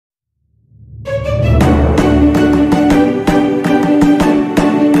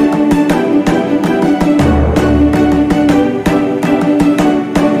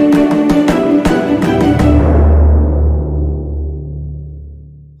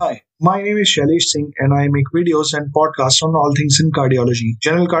Hi, my name is Shailesh Singh and I make videos and podcasts on all things in cardiology,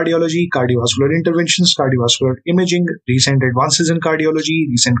 general cardiology, cardiovascular interventions, cardiovascular imaging, recent advances in cardiology,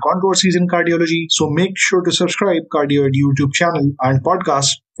 recent controversies in cardiology. So make sure to subscribe Cardioid YouTube channel and podcast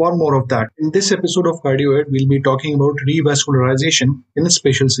for more of that. In this episode of Cardioid, we'll be talking about revascularization in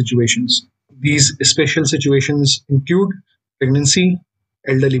special situations. These special situations include pregnancy,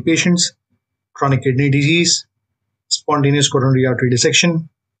 elderly patients, chronic kidney disease, spontaneous coronary artery dissection,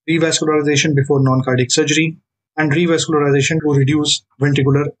 revascularization before non-cardiac surgery, and revascularization to reduce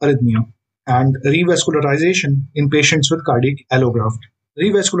ventricular arrhythmia, and revascularization in patients with cardiac allograft.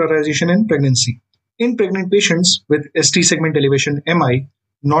 Revascularization in pregnancy. In pregnant patients with ST segment elevation MI,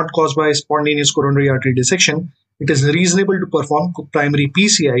 not caused by spontaneous coronary artery dissection, it is reasonable to perform primary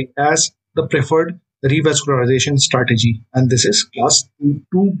PCI as the preferred revascularization strategy, and this is class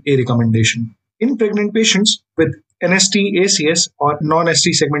 2A recommendation. In pregnant patients with NST ACS or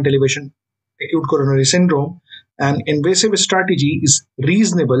non-ST segment elevation acute coronary syndrome, an invasive strategy is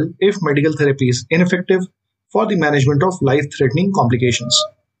reasonable if medical therapy is ineffective for the management of life-threatening complications.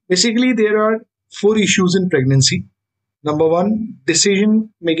 Basically, there are four issues in pregnancy. Number one,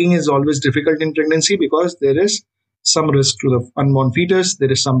 decision making is always difficult in pregnancy because there is some risk to the unborn fetus,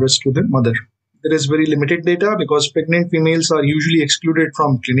 there is some risk to the mother. There is very limited data because pregnant females are usually excluded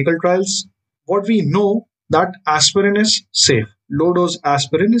from clinical trials. What we know that aspirin is safe. Low dose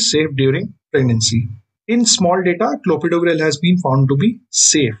aspirin is safe during pregnancy. In small data, clopidogrel has been found to be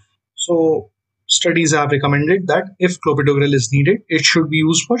safe. So studies have recommended that if clopidogrel is needed, it should be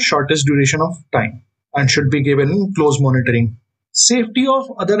used for shortest duration of time and should be given in close monitoring. Safety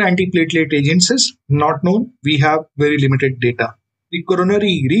of other antiplatelet agents is not known. We have very limited data. The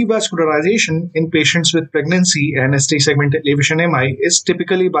coronary revascularization in patients with pregnancy and ST segment elevation MI is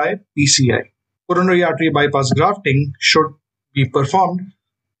typically by PCI. Coronary artery bypass grafting should be performed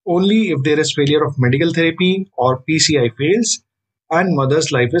only if there is failure of medical therapy or PCI fails and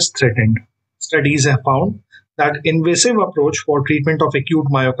mother's life is threatened. Studies have found that invasive approach for treatment of acute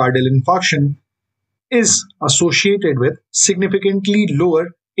myocardial infarction is associated with significantly lower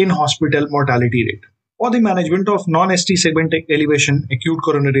in-hospital mortality rate. For the management of non-ST segment elevation acute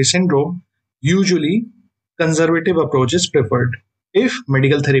coronary syndrome, usually conservative approach is preferred. If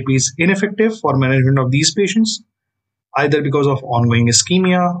medical therapy is ineffective for management of these patients, either because of ongoing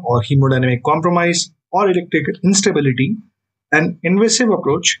ischemia or hemodynamic compromise or electrical instability, an invasive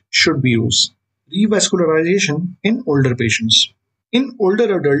approach should be used. Revascularization in older patients. In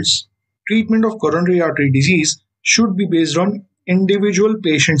older adults, treatment of coronary artery disease should be based on individual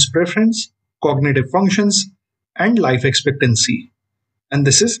patient's preference, cognitive functions, and life expectancy. And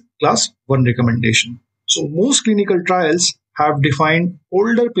this is class 1 recommendation. So most clinical trials have defined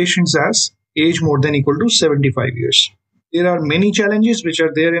older patients as age more than equal to 75 years. There are many challenges which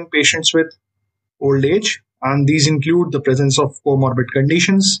are there in patients with old age, and these include the presence of comorbid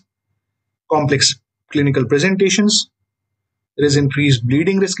conditions, complex clinical presentations. There is increased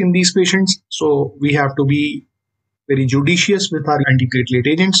bleeding risk in these patients, so we have to be very judicious with our antiplatelet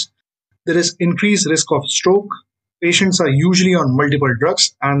agents. There is increased risk of stroke. Patients are usually on multiple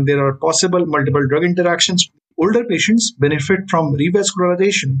drugs and there are possible multiple drug interactions. Older patients benefit from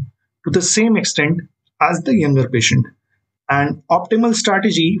revascularization to the same extent as the younger patient. And optimal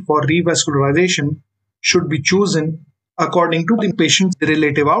strategy for revascularization should be chosen according to the patient's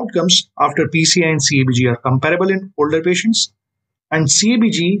relative outcomes after PCI and CABG are comparable in older patients. And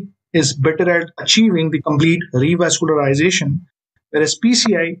CABG is better at achieving the complete revascularization, whereas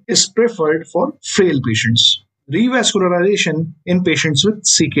PCI is preferred for frail patients. Revascularization in patients with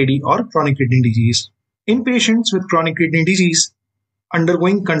CKD or chronic kidney disease. In patients with chronic kidney disease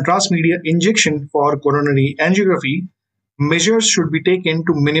undergoing contrast media injection for coronary angiography, measures should be taken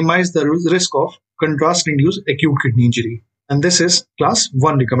to minimize the risk of contrast-induced acute kidney injury. And this is class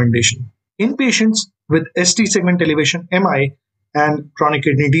 1 recommendation. In patients with ST segment elevation MI and chronic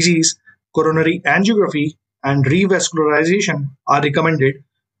kidney disease, coronary angiography and revascularization are recommended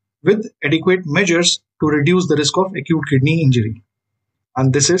with adequate measures to reduce the risk of acute kidney injury.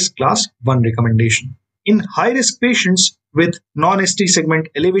 And this is class 1 recommendation. In high-risk patients with non-ST segment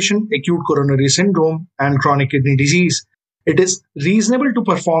elevation acute coronary syndrome and chronic kidney disease, it is reasonable to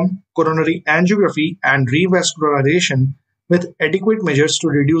perform coronary angiography and revascularization with adequate measures to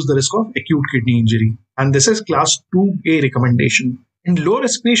reduce the risk of acute kidney injury. And this is class 2A recommendation. In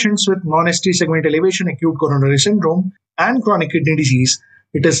low-risk patients with non-ST segment elevation acute coronary syndrome and chronic kidney disease,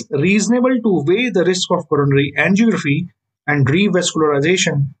 it is reasonable to weigh the risk of coronary angiography and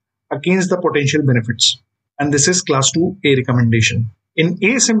revascularization against the potential benefits. And this is class 2A recommendation. In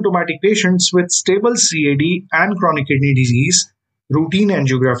asymptomatic patients with stable CAD and chronic kidney disease, routine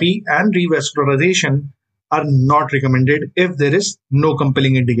angiography and revascularization are not recommended if there is no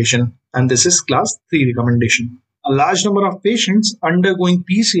compelling indication, and this is class 3 recommendation. A large number of patients undergoing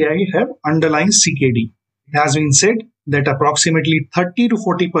PCI have underlying CKD. It has been said that approximately 30 to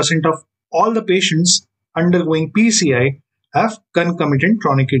 40% of all the patients undergoing PCI have concomitant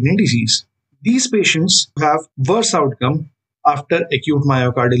chronic kidney disease. These patients have worse outcome after acute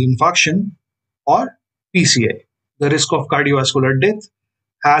myocardial infarction or PCI. The risk of cardiovascular death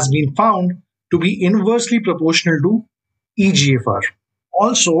has been found to be inversely proportional to EGFR.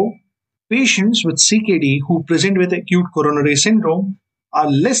 Also, patients with CKD who present with acute coronary syndrome are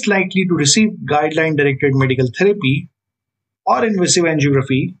less likely to receive guideline directed medical therapy or invasive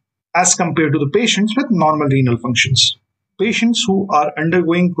angiography as compared to the patients with normal renal functions. Patients who are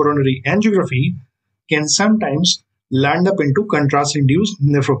undergoing coronary angiography can sometimes land up into contrast induced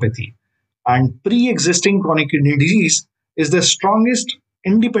nephropathy. And pre existing chronic kidney disease is the strongest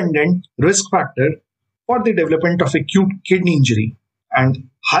independent risk factor for the development of acute kidney injury. And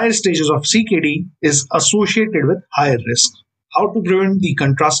higher stages of CKD is associated with higher risk. How to prevent the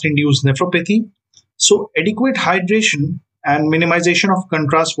contrast induced nephropathy? So, adequate hydration and minimization of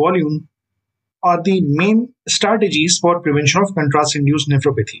contrast volume are the main strategies for prevention of contrast-induced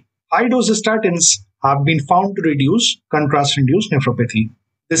nephropathy. High-dose statins have been found to reduce contrast-induced nephropathy.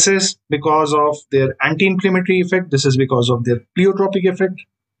 This is because of their anti-inflammatory effect. This is because of their pleiotropic effect.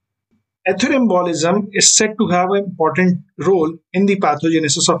 Atherembolism is said to have an important role in the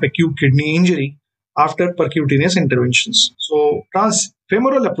pathogenesis of acute kidney injury after percutaneous interventions. So,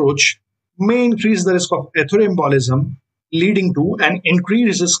 transfemoral approach may increase the risk of atherembolism, leading to an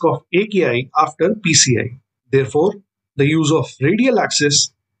increased risk of AKI after PCI. Therefore, the use of radial access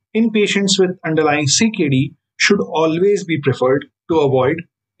in patients with underlying CKD should always be preferred to avoid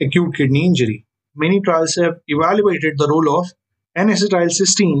acute kidney injury. Many trials have evaluated the role of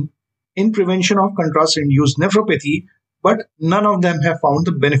N-acetylcysteine in prevention of contrast-induced nephropathy, but none of them have found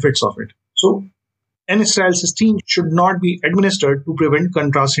the benefits of it. So, N-acetylcysteine should not be administered to prevent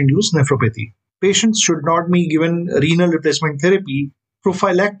contrast-induced nephropathy. Patients should not be given renal replacement therapy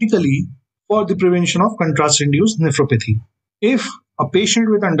prophylactically for the prevention of contrast-induced nephropathy. If a patient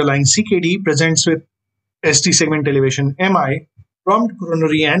with underlying CKD presents with ST segment elevation MI, prompt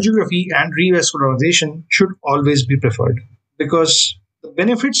coronary angiography and revascularization should always be preferred, because the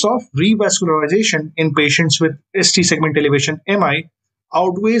benefits of revascularization in patients with ST segment elevation MI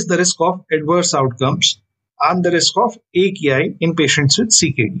outweighs the risk of adverse outcomes and the risk of AKI in patients with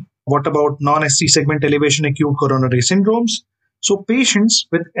CKD. What about non-ST segment elevation acute coronary syndromes? So patients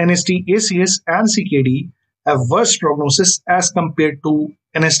with NST, ACS and CKD have worse prognosis as compared to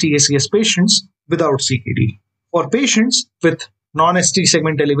NST, ACS patients without CKD. For patients with non-ST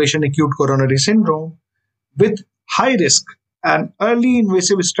segment elevation acute coronary syndrome with high risk and early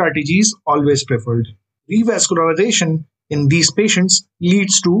invasive strategies always preferred. Revascularization in these patients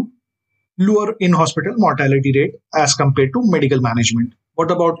leads to lower in-hospital mortality rate as compared to medical management.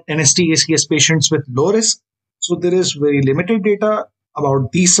 What about NST-ACS patients with low risk? So there is very limited data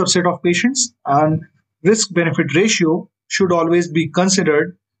about these subset of patients, and risk-benefit ratio should always be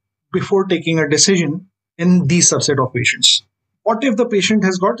considered before taking a decision in these subset of patients. What if the patient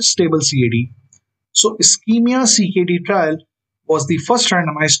has got stable CAD? So ischemia CKD trial was the first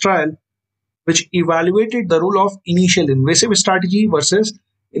randomized trial which evaluated the role of initial invasive strategy versus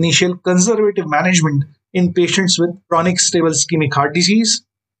initial conservative management in patients with chronic stable ischemic heart disease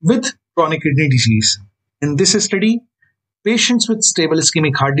with chronic kidney disease. In this study, patients with stable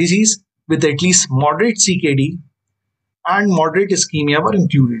ischemic heart disease with at least moderate CKD and moderate ischemia were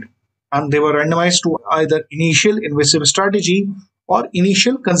included, and they were randomized to either initial invasive strategy or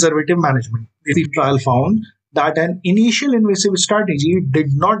initial conservative management. The trial found that an initial invasive strategy did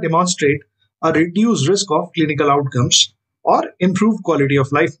not demonstrate a reduced risk of clinical outcomes or improved quality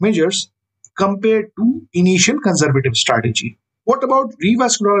of life measures compared to initial conservative strategy. What about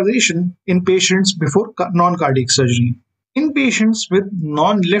revascularization in patients before non-cardiac surgery? In patients with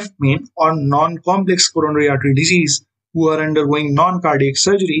non-left main or non-complex coronary artery disease who are undergoing non-cardiac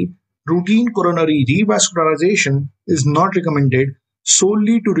surgery, routine coronary revascularization is not recommended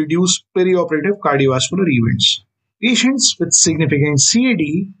solely to reduce perioperative cardiovascular events. Patients with significant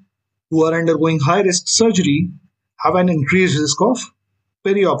CAD who are undergoing high-risk surgery have an increased risk of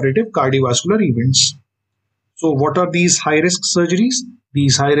perioperative cardiovascular events. So, what are these high-risk surgeries?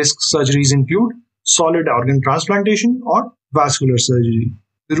 These high-risk surgeries include solid organ transplantation or vascular surgery.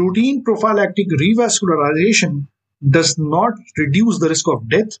 The routine prophylactic revascularization does not reduce the risk of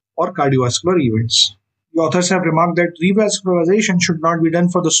death or cardiovascular events. The authors have remarked that revascularization should not be done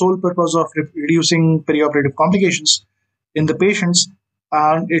for the sole purpose of reducing perioperative complications, in the patients,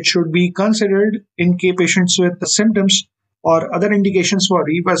 and it should be considered in patients with the symptoms or other indications for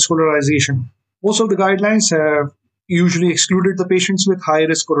revascularization. Most of the guidelines have usually excluded the patients with high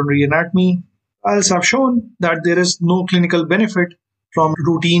risk coronary anatomy. Trials have shown that there is no clinical benefit from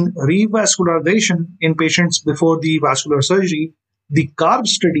routine revascularization in patients before the vascular surgery. The CARB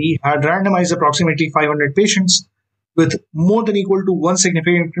study had randomized approximately 500 patients with more than equal to one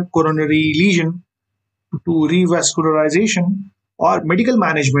significant coronary lesion to revascularization or medical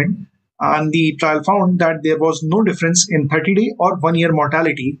management, and the trial found that there was no difference in 30-day or 1 year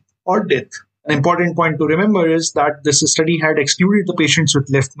mortality or death. An important point to remember is that this study had excluded the patients with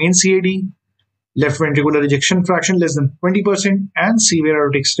left main CAD, left ventricular ejection fraction less than 20%, and severe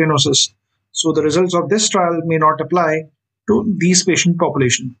aortic stenosis. So the results of this trial may not apply to these patient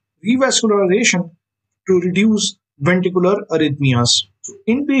population. Revascularization to reduce ventricular arrhythmias. So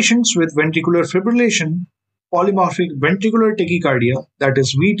in patients with ventricular fibrillation, polymorphic ventricular tachycardia, that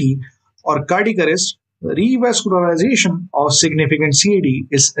is VT, or cardiac arrest, revascularization of significant CAD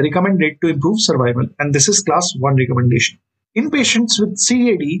is recommended to improve survival, and this is class 1 recommendation. In patients with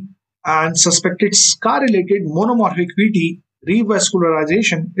CAD and suspected SCAI-related monomorphic VT,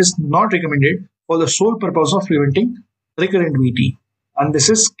 revascularization is not recommended for the sole purpose of preventing recurrent VT, and this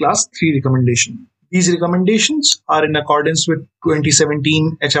is class 3 recommendation. These recommendations are in accordance with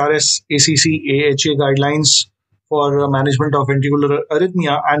 2017 HRS ACC AHA guidelines for management of ventricular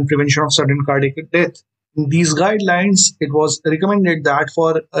arrhythmia and prevention of sudden cardiac death. In these guidelines, it was recommended that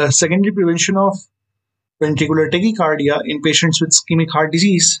for secondary prevention of ventricular tachycardia in patients with ischemic heart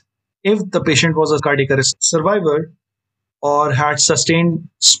disease, if the patient was a cardiac arrest survivor or had sustained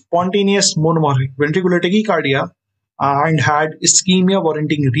spontaneous monomorphic ventricular tachycardia and had ischemia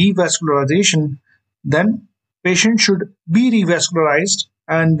warranting revascularization, then patient should be revascularized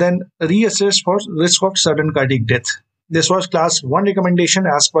and then reassessed for risk of sudden cardiac death. This was class 1 recommendation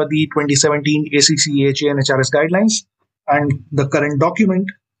as per the 2017 ACC, AHA and HRS guidelines, and the current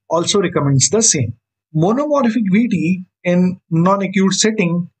document also recommends the same. Monomorphic VT in non-acute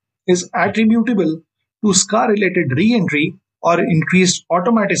setting is attributable to SCAI-related re-entry or increased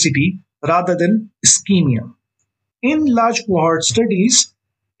automaticity rather than ischemia. In large cohort studies,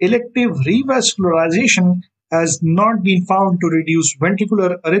 elective revascularization has not been found to reduce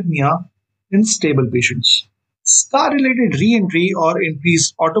ventricular arrhythmia in stable patients. SCAI-related re-entry or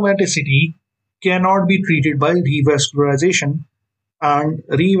increased automaticity cannot be treated by revascularization, and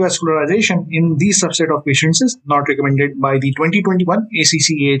revascularization in these subset of patients is not recommended by the 2021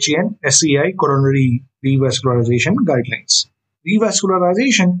 ACC, and SCAI coronary revascularization guidelines.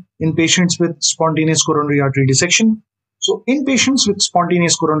 Revascularization in patients with spontaneous coronary artery dissection. So in patients with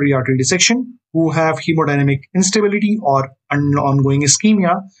spontaneous coronary artery dissection who have hemodynamic instability or ongoing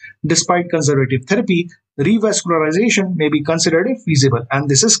ischemia, despite conservative therapy, revascularization may be considered feasible, and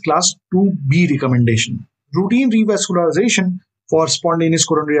this is class 2B recommendation. Routine revascularization for spontaneous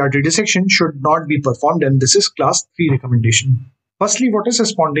coronary artery dissection should not be performed, and this is class 3 recommendation. Firstly, what is a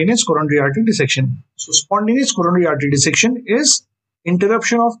spontaneous coronary artery dissection? So spontaneous coronary artery dissection is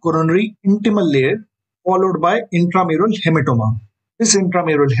interruption of coronary intimal layer followed by intramural hematoma. This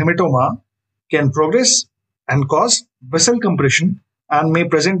intramural hematoma can progress and cause vessel compression and may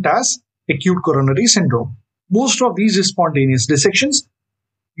present as acute coronary syndrome. Most of these spontaneous dissections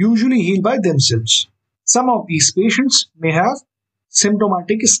usually heal by themselves. Some of these patients may have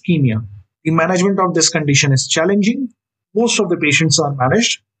symptomatic ischemia. The management of this condition is challenging. Most of the patients are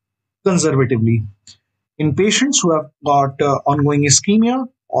managed conservatively. In patients who have got ongoing ischemia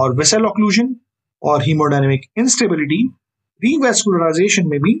or vessel occlusion or hemodynamic instability, revascularization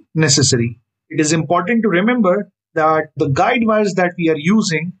may be necessary. It is important to remember that the guide wires that we are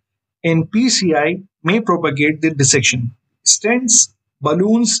using in PCI may propagate the dissection. Stents,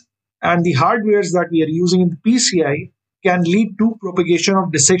 balloons, and the hardwares that we are using in the PCI can lead to propagation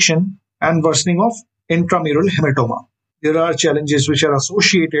of dissection and worsening of intramural hematoma. There are challenges which are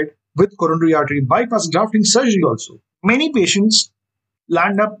associated with coronary artery bypass grafting surgery also. Many patients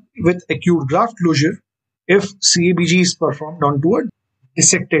land up with acute graft closure if CABG is performed onto a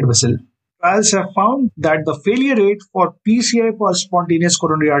dissected vessel. Trials have found that the failure rate for PCI for spontaneous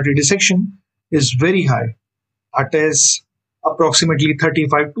coronary artery dissection is very high. That is approximately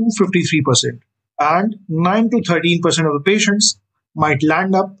 35 to 53%. And 9 to 13% of the patients might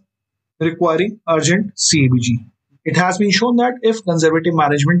land up requiring urgent CABG. It has been shown that if conservative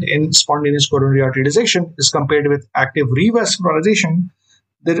management in spontaneous coronary artery dissection is compared with active revascularization,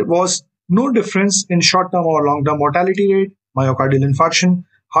 there was no difference in short-term or long-term mortality rate, myocardial infarction,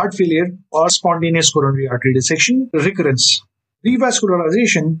 heart failure, or spontaneous coronary artery dissection recurrence.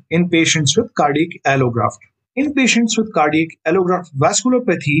 Revascularization in patients with cardiac allograft. In patients with cardiac allograft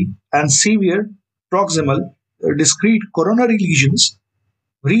vasculopathy and severe proximal discrete coronary lesions,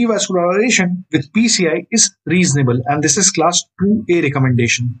 revascularization with PCI is reasonable, and this is class 2A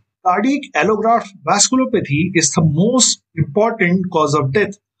recommendation. Cardiac allograft vasculopathy is the most important cause of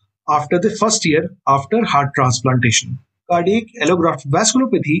death after the first year after heart transplantation. Cardiac allograft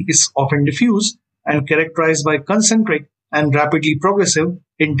vasculopathy is often diffuse and characterized by concentric and rapidly progressive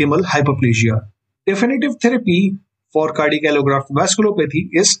intimal hyperplasia. Definitive therapy for cardiac allograft vasculopathy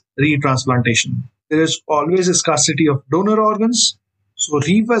is retransplantation. There is always a scarcity of donor organs, so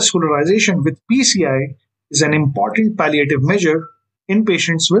revascularization with PCI is an important palliative measure in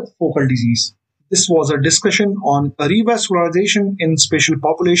patients with focal disease. This was a discussion on revascularization in special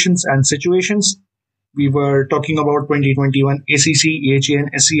populations and situations. We were talking about 2021 ACC, AHA,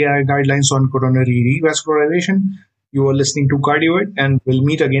 and SCAI guidelines on coronary revascularization. You are listening to Cardioid, and we'll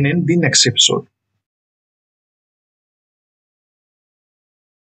meet again in the next episode.